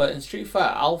 But in Street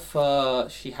Fighter Alpha,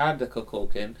 she had the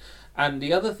Kokorkin. And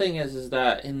the other thing is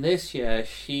that in this year,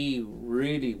 she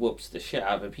really whoops the shit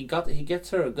out of him. He gets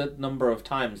her a good number of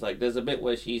times. Like, there's a bit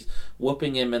where she's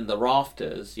whooping him in the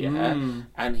rafters,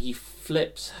 and he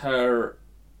flips her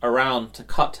around to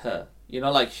cut her.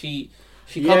 Like she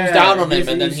comes down on him,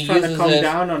 and then he uses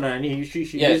down on her, and she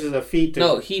uses her feet.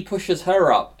 No, he pushes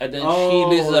her up, and then she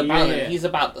loses her balance. And he's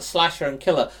about to slash her and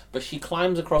kill her, but she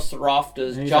climbs across the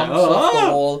rafters, jumps off the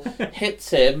wall, hits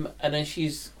him, and then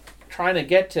she's trying to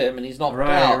get to him, and he's knocked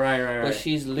out. Right. But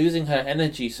she's losing her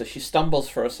energy, so she stumbles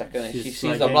for a second, and she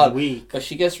sees the blood. Weak. But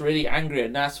she gets really angry,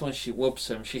 and that's when she whoops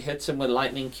him. She hits him with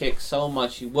lightning kicks so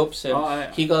much, she whoops him.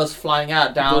 He goes flying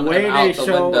out, down, and out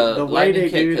the window. The way they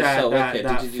do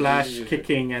that flash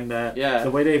kicking, and the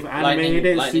way they've animated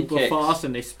it super fast,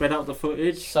 and they sped up the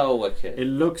footage. So wicked. It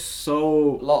looks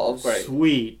so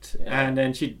sweet. Yeah. And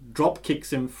then she drop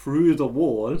kicks him through the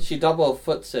wall. She double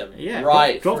foots him.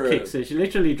 Drop kicks him. She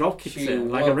literally drop kicks him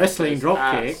like a wrestling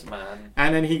drop kick, man.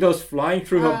 And then he goes flying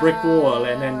through her brick wall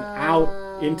and then out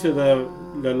into the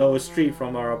lower street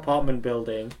from our apartment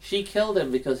building. She killed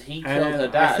him because he killed her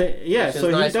dad.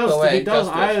 So he does.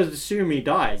 I assume he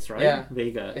dies, right? Yeah.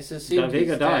 Vega. It's assumed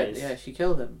Vega dies. Yeah, she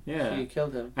killed him. Yeah. She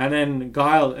killed him. And then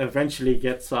Guile eventually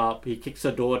gets up. He kicks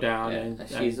her door down and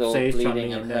she's all saves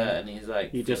bleeding and hurt, and he's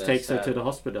like, he just takes her to the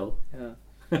hospital.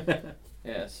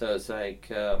 Yeah. So it's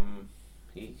like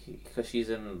because she's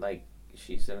in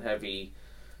heavy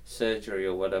surgery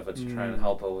or whatever to try and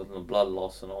help her with the blood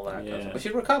loss and all that kind of stuff. But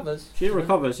she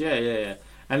recovers. Yeah.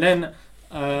 And then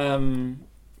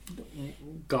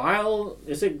Guile,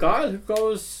 is it Guile who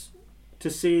goes to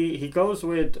see, he goes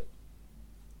with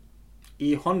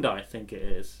E Honda, I think it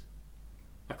is.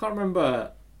 I can't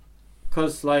remember,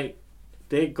 because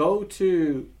they go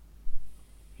to,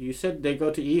 you said they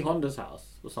go to E Honda's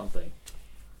house or something.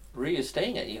 Ryu's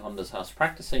staying at E Honda's house,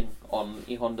 practicing on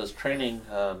E Honda's training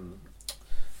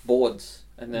boards,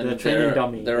 and then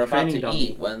they're about to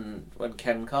eat when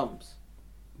Ken comes.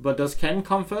 But does Ken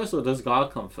come first or does Guile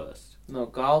come first? No,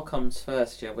 Guile comes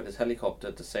first, with his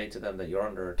helicopter to say to them that you're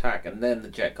under attack, and then the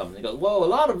jet comes and he goes, "Whoa, a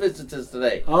lot of visitors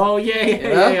today." Oh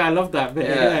yeah, I love that bit.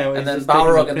 Yeah, and then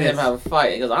Balrog and him have a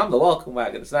fight. He goes, "I'm the welcome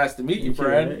wagon. It's nice to meet you,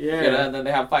 friend." Yeah. And then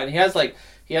they have a fight, and he has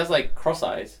like cross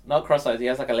eyes, not cross eyes. He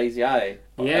has like a lazy eye.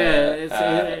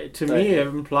 Yeah, to me it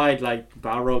implied like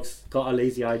Balrog's got a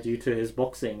lazy eye due to his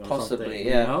boxing or possibly, something.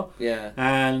 Yeah, you know? Yeah.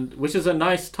 And which is a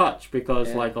nice touch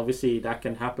because like obviously that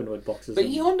can happen with boxers. But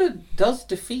E Honda does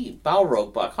defeat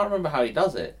Balrog, but I can't remember how he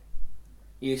does it.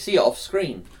 You see it off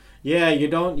screen. Yeah, you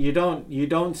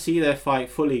don't see their fight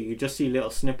fully. You just see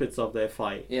little snippets of their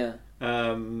fight. Yeah.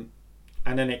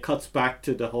 And then it cuts back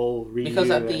to the whole Ryu because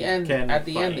at the end,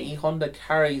 fighting. E Honda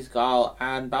carries Guile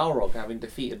and Balrog, having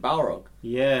defeated Balrog.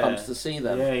 Yeah. Comes to see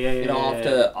them. Yeah.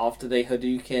 After they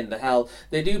Hadouken the hell,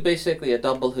 they do basically a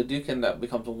double Hadouken that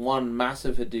becomes one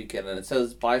massive Hadouken, and it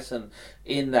says Bison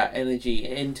in that energy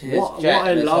into his jet. What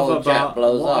I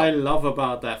love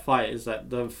about that fight is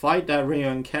that the fight that Ryu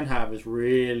and Ken have is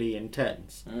really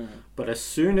intense. But as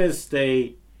soon as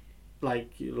they,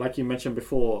 like you mentioned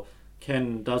before,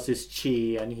 Ken does his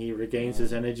chi and he regains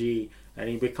his energy and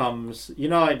he becomes,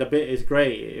 the bit is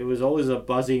great. It was always a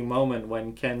buzzing moment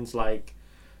when Ken's like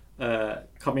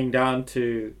coming down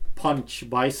to punch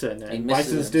Bison and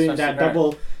Bison's doing that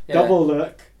double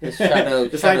look. His shadow,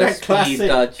 it's like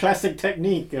that classic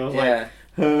technique. It was like,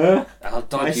 huh? I'll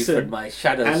dodge you for my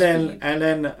shadow speed. And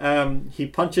then he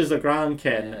punches the ground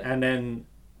Ken and then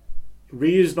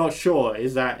Ryu's not sure,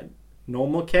 is that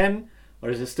normal Ken? Or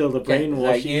is it still the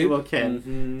brainwashed evil Ken?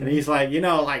 Mm-hmm. And he's like,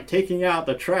 like taking out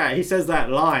the trash. He says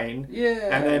that line. Yeah.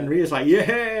 And then Ryu's like,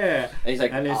 yeah. And he's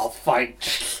like, I'll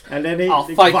fight. And then I'll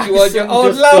fight you on your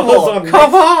own level.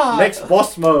 Come on. Next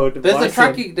boss mode. There's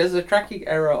a tracking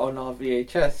error on our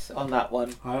VHS on that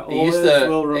one. I always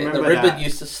will remember the ribbon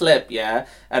used to slip,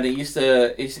 and it used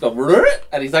to go,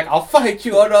 and he's like, I'll fight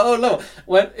you on your own level.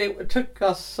 When it took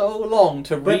us so long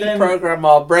to reprogram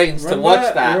our brains to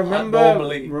watch that.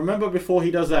 Remember before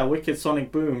he does that wicked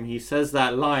sonic boom, he says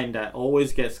that line that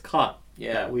always gets cut.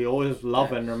 Yeah, that we always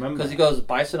love and remember. Because he goes,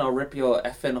 Bison, I'll rip your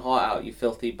effing heart out, you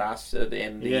filthy bastard,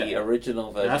 in the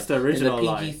original version. That's the original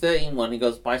line. In the PG-13 one, he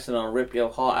goes, Bison, I'll rip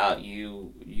your heart out,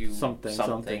 you something.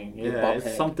 You yeah,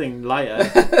 it's something lighter.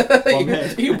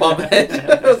 You bumhead.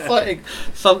 It's like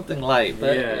something light.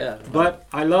 But, but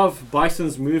I love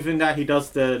Bison's move in that he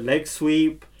does the leg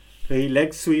sweep. He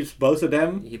leg sweeps both of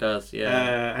them. He does,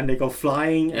 yeah. And they go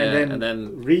flying, and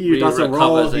then Ryu does a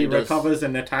roll. He recovers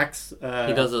and attacks.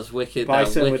 He does this wicked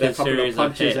Bison with a couple of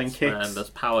punches and kicks. And does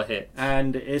power hits.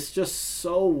 And it's just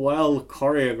so well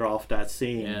choreographed, that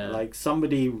scene. Yeah. Like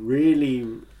somebody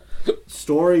really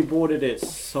storyboarded it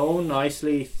so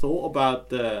nicely. Thought about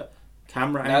the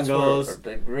camera angles,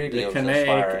 the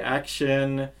kinetic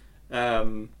action.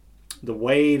 The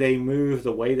way they move,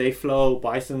 the way they flow.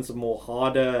 Bison's a more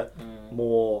harder,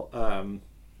 more kind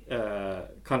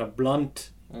of blunt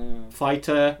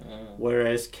fighter,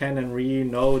 whereas Ken and Ryu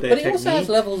know their technique. But he also has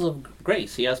levels of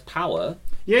grace. He has power.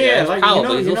 Yeah, like power,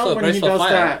 when he does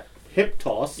that hip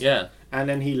toss. Yeah. And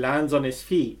then he lands on his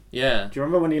feet. Yeah. Do you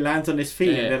remember when he lands on his feet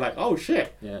and they're like, "Oh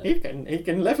shit, he can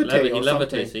levitate or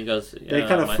something." He goes. They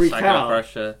kind of freak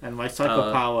out. And my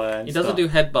psycho power. And he doesn't do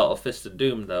headbutt or fist of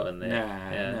doom though in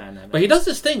there. No. But he does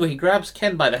this thing where he grabs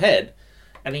Ken by the head,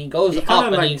 and he goes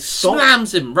up and he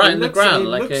slams him right in the ground. It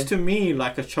looks to me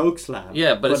like a choke slam.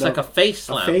 Yeah, but it's like a face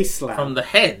slam. A face slam from the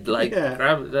head.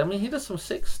 Grab. I mean, he does some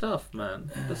sick stuff,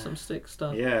 man. He does some sick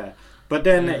stuff. Yeah. But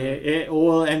then it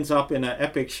all ends up in an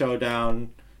epic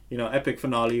showdown, epic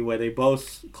finale where they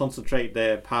both concentrate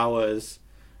their powers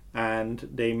and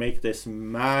they make this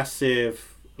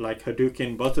massive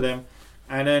Hadouken, both of them.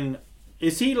 And then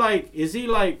is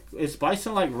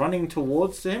Bison running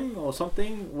towards him or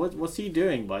something? What's he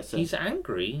doing, Bison? He's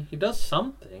angry. He does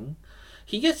something.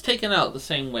 He gets taken out the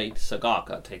same way Sagat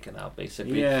got taken out,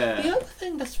 basically. Yeah. The other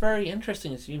thing that's very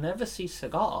interesting is you never see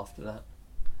Sagat after that.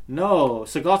 No,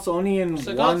 Sagat's only in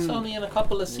a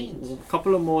couple of scenes. A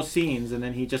couple of more scenes, and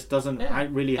then he just doesn't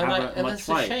really have much fight. And it's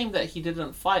a shame that he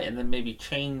didn't fight and then maybe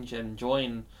change and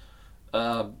join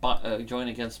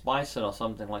against Bison or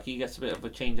something. Like he gets a bit of a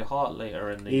change of heart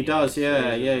later in the. He does,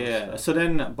 yeah. So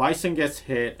then Bison gets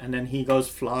hit, and then he goes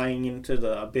flying into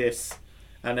the abyss.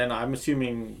 And then I'm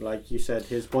assuming, like you said,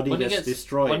 his body gets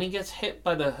destroyed. When he gets hit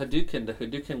by the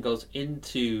Hadouken goes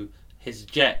into his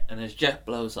jet, and his jet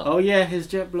blows up. Oh yeah, his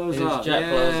jet blows up. Yeah.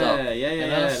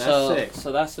 That's sick.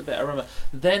 So that's the bit I remember.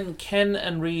 Then Ken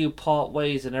and Ryu part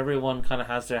ways, and everyone kind of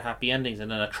has their happy endings,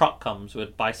 and then a truck comes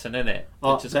with Bison in it,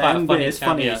 which is quite a funny. It's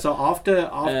funny. So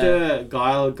after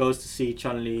Guile goes to see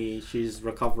Chun-Li, she's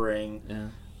recovering. Yeah.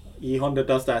 E Honda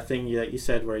does that thing that you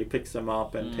said where he picks them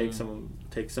up and takes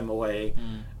them away.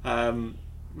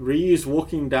 Ryu's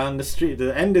walking down the street.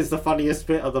 The end is the funniest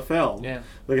bit of the film. Yeah.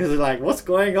 Because it's like, what's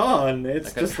going on? It's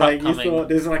like just like you thought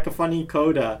there's like a funny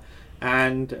coda.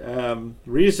 And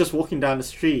Ryu's just walking down the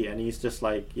street and he's just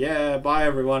like, yeah, bye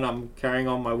everyone, I'm carrying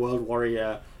on my World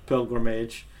Warrior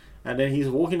pilgrimage. And then he's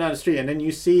walking down the street and then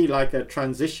you see like a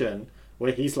transition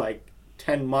where he's like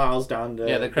 10 miles down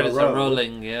the credits road. are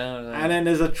rolling, And then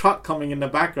there's a truck coming in the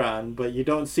background, but you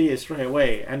don't see it straight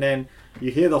away. And then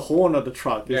you hear the horn of the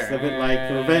truck. It's a bit like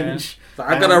Revenge.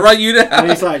 I'm gonna run you down. And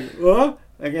he's like, what?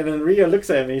 Again, and Ryu looks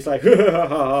at him and he's like,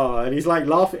 and he's like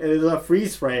laughing. There's a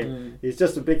freeze frame. He's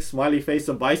just a big smiley face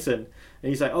of Bison. And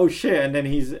he's like, oh shit. And then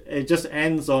it just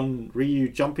ends on Ryu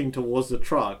jumping towards the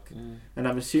truck. And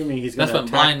I'm assuming he's going to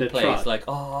attack the truck. Plays like,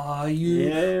 oh, you.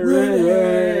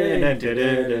 And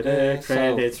then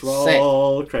credits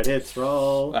roll. Credits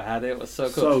roll. It was so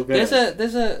cool. So good.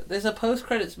 There's a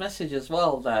post-credits message as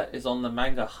well that is on the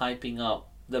manga hyping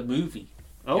up the movie.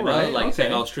 Right.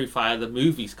 Saying, "Oh, Street Fighter, the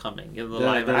movie's coming, the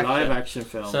live action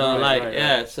film." So,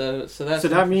 right. So that's. So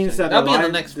that means that that'll be in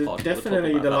the next pod.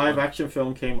 Definitely, the live action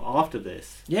film came after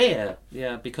this. Yeah,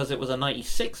 because it was a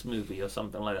 '96 movie or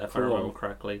something like that, if I remember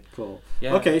correctly. Cool.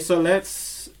 Yeah. Okay, so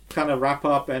let's kind of wrap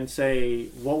up and say,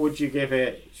 what would you give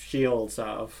it? Shields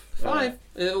out of 5.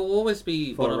 It will always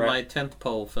be one of my 10th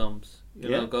pole films.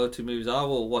 Go-to movies. I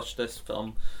will watch this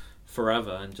film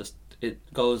forever and just.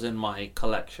 It goes in my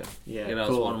collection. Yeah,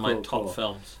 it's one of my top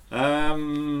films.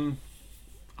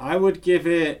 I would give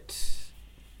it.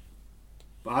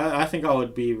 I think I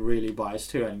would be really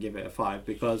biased too and give it a 5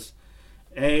 because,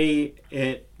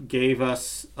 it gave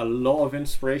us a lot of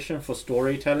inspiration for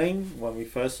storytelling when we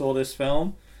first saw this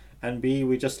film, and B,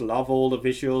 we just love all the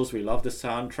visuals. We love the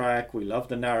soundtrack. We love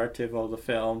the narrative of the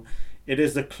film. It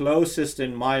is the closest,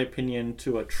 in my opinion,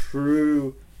 to a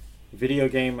true video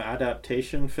game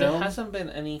adaptation film. There hasn't been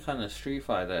any kind of Street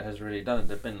Fighter that has really done it.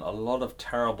 There've been a lot of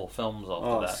terrible films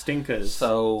after that. Stinkers.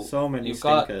 So many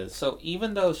stinkers. So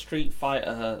even though Street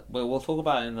Fighter, we'll talk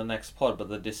about it in the next pod, but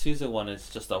the D'Souza one is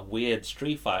just a weird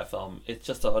Street Fighter film. It's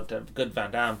just a good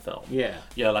Van Damme film. Yeah,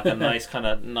 like a nice kind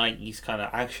of 90s kind of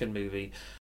action movie.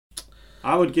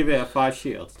 I would give it a 5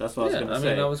 shields. That's what I was going to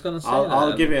say. I was going to say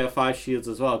I'll give it a 5 shields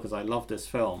as well because I love this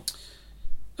film.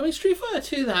 I mean, Street Fighter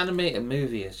 2, the animated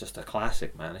movie, is just a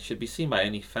classic, man. It should be seen by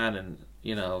any fan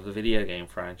of the video game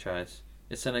franchise.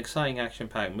 It's an exciting,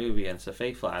 action-packed movie, and it's a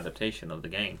faithful adaptation of the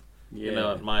game.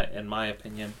 Yeah. In my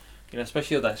opinion,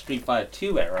 especially with that Street Fighter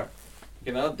 2 era.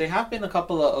 There have been a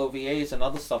couple of OVAs and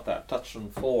other stuff that touched on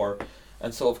 4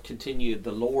 and sort of continued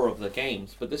the lore of the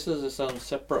games, but this is its own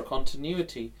separate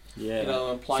continuity.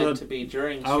 Implied to be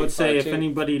during Street Fighter 2. I would say if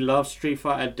anybody loves Street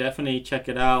Fighter, definitely check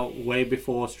it out way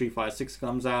before Street Fighter 6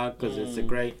 comes out because it's a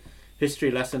great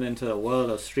history lesson into the world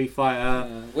of Street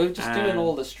Fighter. We're just doing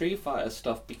all the Street Fighter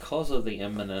stuff because of the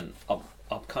imminent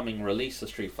upcoming release of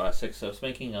Street Fighter 6, so it's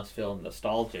making us feel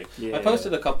nostalgic. I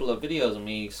posted a couple of videos of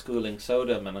me schooling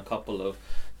Sodom and a couple of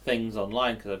things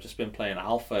online because I've just been playing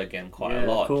Alpha again quite a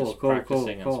lot,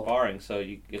 practicing and sparring, so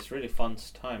it's really fun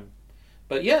time.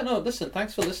 But listen,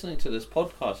 thanks for listening to this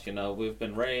podcast. We've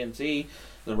been Ray and Z,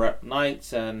 the R.E.P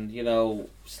Knights, and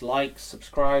like,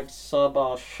 subscribe, sub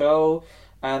our show,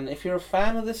 and if you're a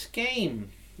fan of this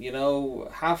game,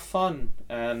 have fun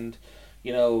and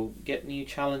get new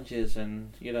challenges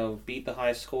and beat the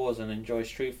high scores and enjoy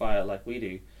Street Fighter like we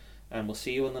do. And we'll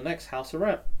see you in the next House of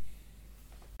R.E.P.